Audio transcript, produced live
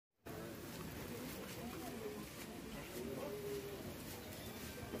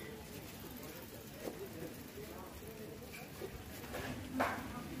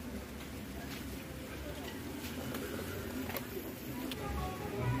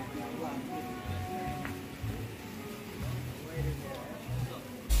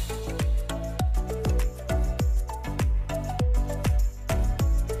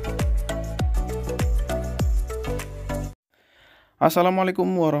Assalamualaikum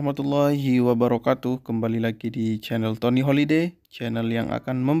warahmatullahi wabarakatuh. Kembali lagi di channel Thony Holiday, channel yang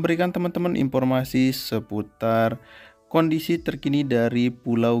akan memberikan teman-teman informasi seputar kondisi terkini dari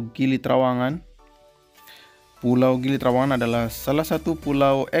Pulau Gili Trawangan. Pulau Gili Trawangan adalah salah satu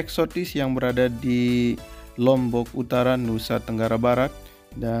pulau eksotis yang berada di Lombok Utara, Nusa Tenggara Barat.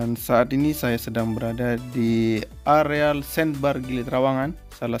 Dan saat ini saya sedang berada di areal sandbar Gili Trawangan,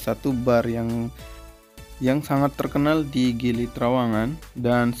 salah satu bar yang sangat terkenal di Gili Trawangan,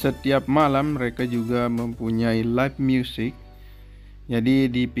 dan setiap malam mereka juga mempunyai live music. Jadi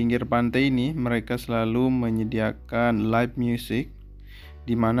di pinggir pantai ini mereka selalu menyediakan live music,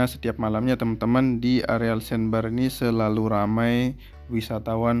 di mana setiap malamnya teman-teman di areal sandbar ini selalu ramai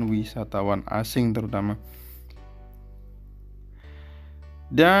wisatawan asing terutama.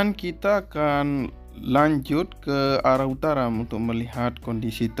 Dan kita akan lanjut ke arah utara untuk melihat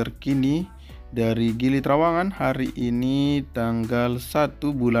kondisi terkini dari Gili Trawangan hari ini tanggal 1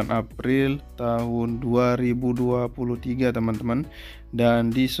 bulan April tahun 2023 teman-teman.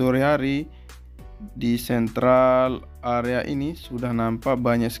 Dan di sore hari di sentral area ini sudah nampak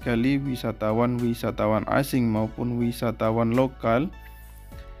banyak sekali wisatawan asing maupun wisatawan lokal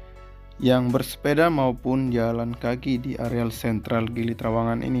yang bersepeda maupun jalan kaki di areal sentral Gili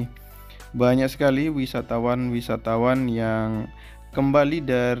Trawangan ini. Banyak sekali wisatawan yang kembali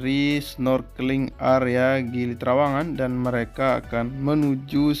dari snorkeling area Gili Trawangan dan mereka akan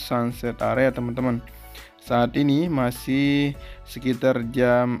menuju sunset area teman-teman. Saat ini masih sekitar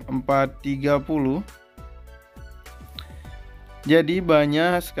jam 4.30. Jadi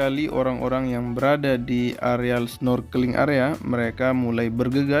banyak sekali orang-orang yang berada di areal snorkeling area. Mereka mulai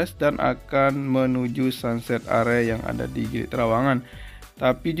bergegas dan akan menuju sunset area yang ada di Gili Trawangan.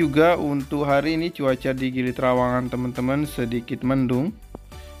 Tapi juga untuk hari ini cuaca di Gili Trawangan teman-teman sedikit mendung,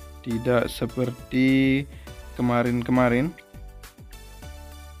 tidak seperti kemarin-kemarin.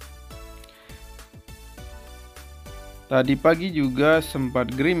 Tadi pagi juga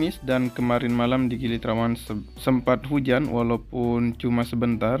sempat gerimis dan kemarin malam di Gili Trawangan sempat hujan walaupun cuma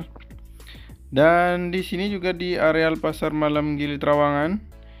sebentar. Dan di sini juga di areal pasar malam Gili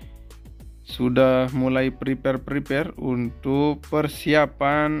Trawangan sudah mulai prepare untuk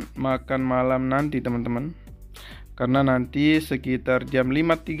persiapan makan malam nanti teman-teman. Karena nanti sekitar jam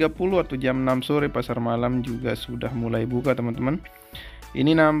 5.30 atau jam 6 sore pasar malam juga sudah mulai buka teman-teman.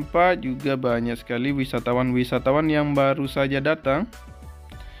 Ini nampak juga banyak sekali wisatawan yang baru saja datang,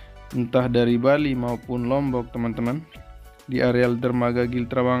 entah dari Bali maupun Lombok teman-teman. Di areal dermaga Gili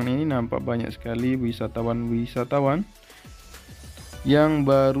Trawangan ini nampak banyak sekali wisatawan yang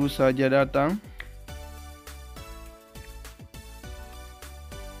baru saja datang.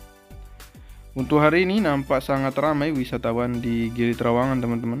 Untuk hari ini nampak sangat ramai wisatawan di Gili Trawangan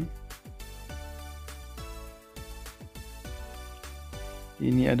teman-teman.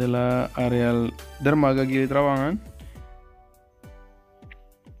 Ini adalah areal dermaga Gili Trawangan.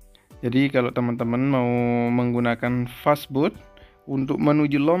 Jadi kalau teman-teman mau menggunakan fastboat untuk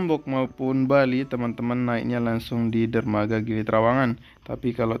menuju Lombok maupun Bali, teman-teman naiknya langsung di dermaga Gili Trawangan.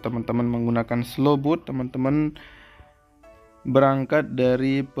 Tapi kalau teman-teman menggunakan slow boat, teman-teman berangkat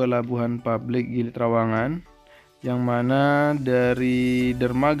dari pelabuhan publik Gili Trawangan, yang mana dari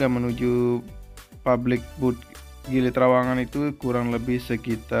dermaga menuju public boat Gili Trawangan itu kurang lebih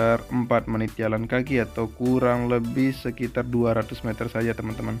sekitar 4 menit jalan kaki atau kurang lebih sekitar 200 meter saja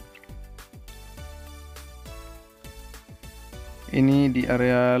teman-teman. Ini di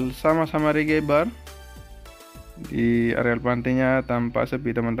areal sama-sama reggae bar. Di areal pantainya tampak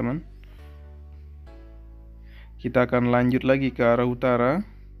sepi teman-teman. Kita akan lanjut lagi ke arah utara.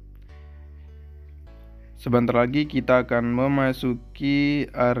 Sebentar lagi kita akan memasuki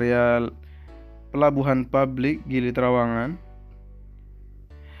areal pelabuhan publik Gili Trawangan.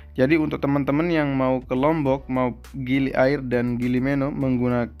 Jadi untuk teman-teman yang mau ke Lombok, mau Gili Air dan Gili Meno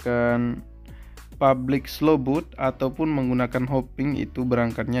menggunakan public slow boat ataupun menggunakan hopping, itu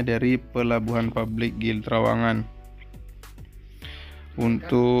berangkatnya dari pelabuhan publik Gili Trawangan.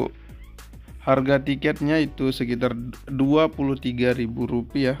 Untuk harga tiketnya itu sekitar Rp23.000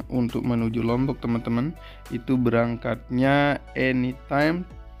 untuk menuju Lombok teman-teman. Itu berangkatnya anytime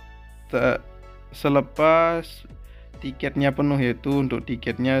selepas tiketnya penuh, yaitu untuk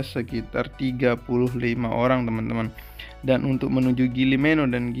tiketnya sekitar 35 orang teman-teman. Dan untuk menuju Gili Meno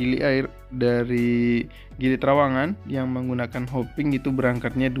dan Gili Air dari Gili Trawangan yang menggunakan hopping itu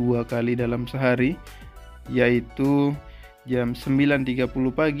berangkatnya 2 kali dalam sehari, yaitu jam 9.30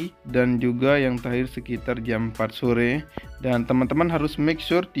 pagi dan juga yang terakhir sekitar jam 4 sore. Dan teman-teman harus make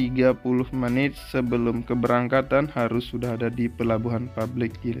sure 30 menit sebelum keberangkatan harus sudah ada di pelabuhan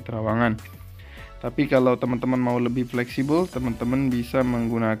publik Gili Trawangan. Tapi kalau teman-teman mau lebih fleksibel, teman-teman bisa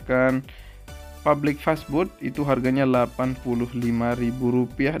menggunakan public fastboat, itu harganya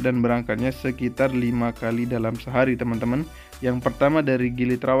Rp85.000 dan berangkatnya sekitar 5 kali dalam sehari teman-teman. Yang pertama dari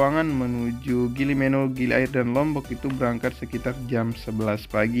Gili Trawangan menuju Gili Meno, Gili Air dan Lombok itu berangkat sekitar jam 11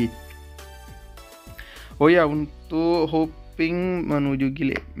 pagi. Oh ya, untuk hopping menuju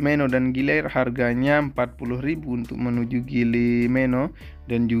Gili Meno dan Gili Air harganya Rp40.000 untuk menuju Gili Meno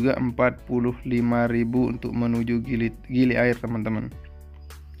dan juga Rp45.000 untuk menuju Gili Air teman-teman.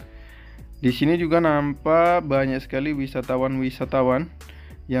 Di sini juga nampak banyak sekali wisatawan-wisatawan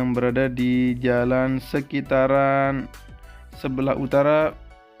yang berada di jalan sekitaran sebelah utara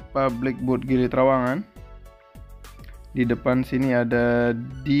public boat Gili Trawangan. Di depan sini ada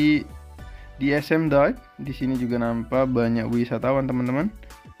di SM Dive. Di sini juga nampak banyak wisatawan teman-teman.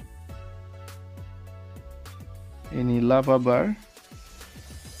 Ini lava bar.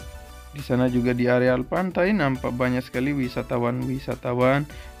 Di sana juga di areal pantai nampak banyak sekali wisatawan-wisatawan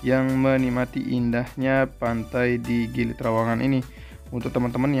yang menikmati indahnya pantai di Gili Trawangan ini. Untuk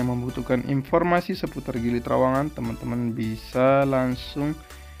teman-teman yang membutuhkan informasi seputar Gili Trawangan, teman-teman bisa langsung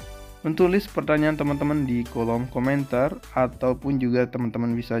menulis pertanyaan teman-teman di kolom komentar, ataupun juga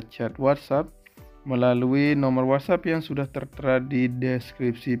teman-teman bisa chat WhatsApp melalui nomor WhatsApp yang sudah tertera di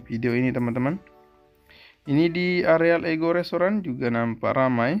deskripsi video ini teman-teman. Ini di areal Ego Restoran juga nampak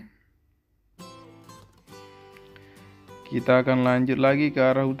ramai. Kita akan lanjut lagi ke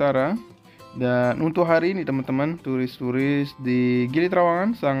arah utara. Dan untuk hari ini teman-teman, turis-turis di Gili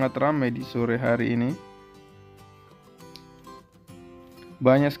Trawangan sangat ramai di sore hari ini.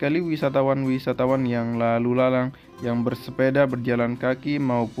 Banyak sekali wisatawan-wisatawan yang lalu lalang, yang bersepeda, berjalan kaki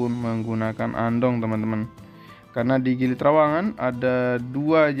maupun menggunakan andong teman-teman. Karena di Gili Trawangan ada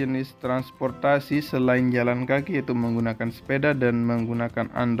dua jenis transportasi selain jalan kaki, yaitu menggunakan sepeda dan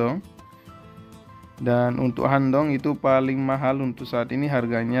menggunakan andong. Dan untuk andong itu paling mahal untuk saat ini,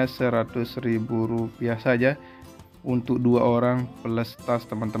 harganya Rp100.000 saja untuk 2 orang plus tas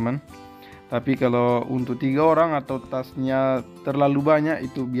teman-teman. Tapi kalau untuk 3 orang atau tasnya terlalu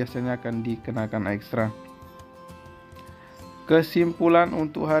banyak, itu biasanya akan dikenakan ekstra. Kesimpulan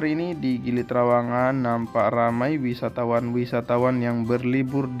untuk hari ini, di Gili Trawangan nampak ramai wisatawan-wisatawan yang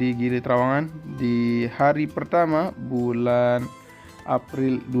berlibur di Gili Trawangan di hari pertama bulan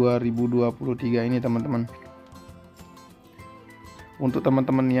April 2023 ini teman-teman. Untuk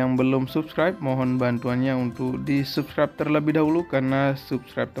teman-teman yang belum subscribe, mohon bantuannya untuk di subscribe terlebih dahulu, karena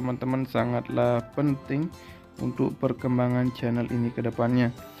subscribe teman-teman sangatlah penting untuk perkembangan channel ini ke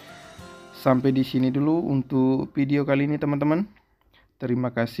depannya. Sampai di sini dulu untuk video kali ini teman-teman. Terima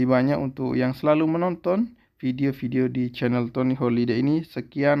kasih banyak untuk yang selalu menonton video-video di channel Thony Holiday ini.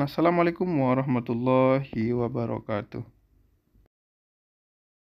 Sekian, assalamualaikum warahmatullahi wabarakatuh.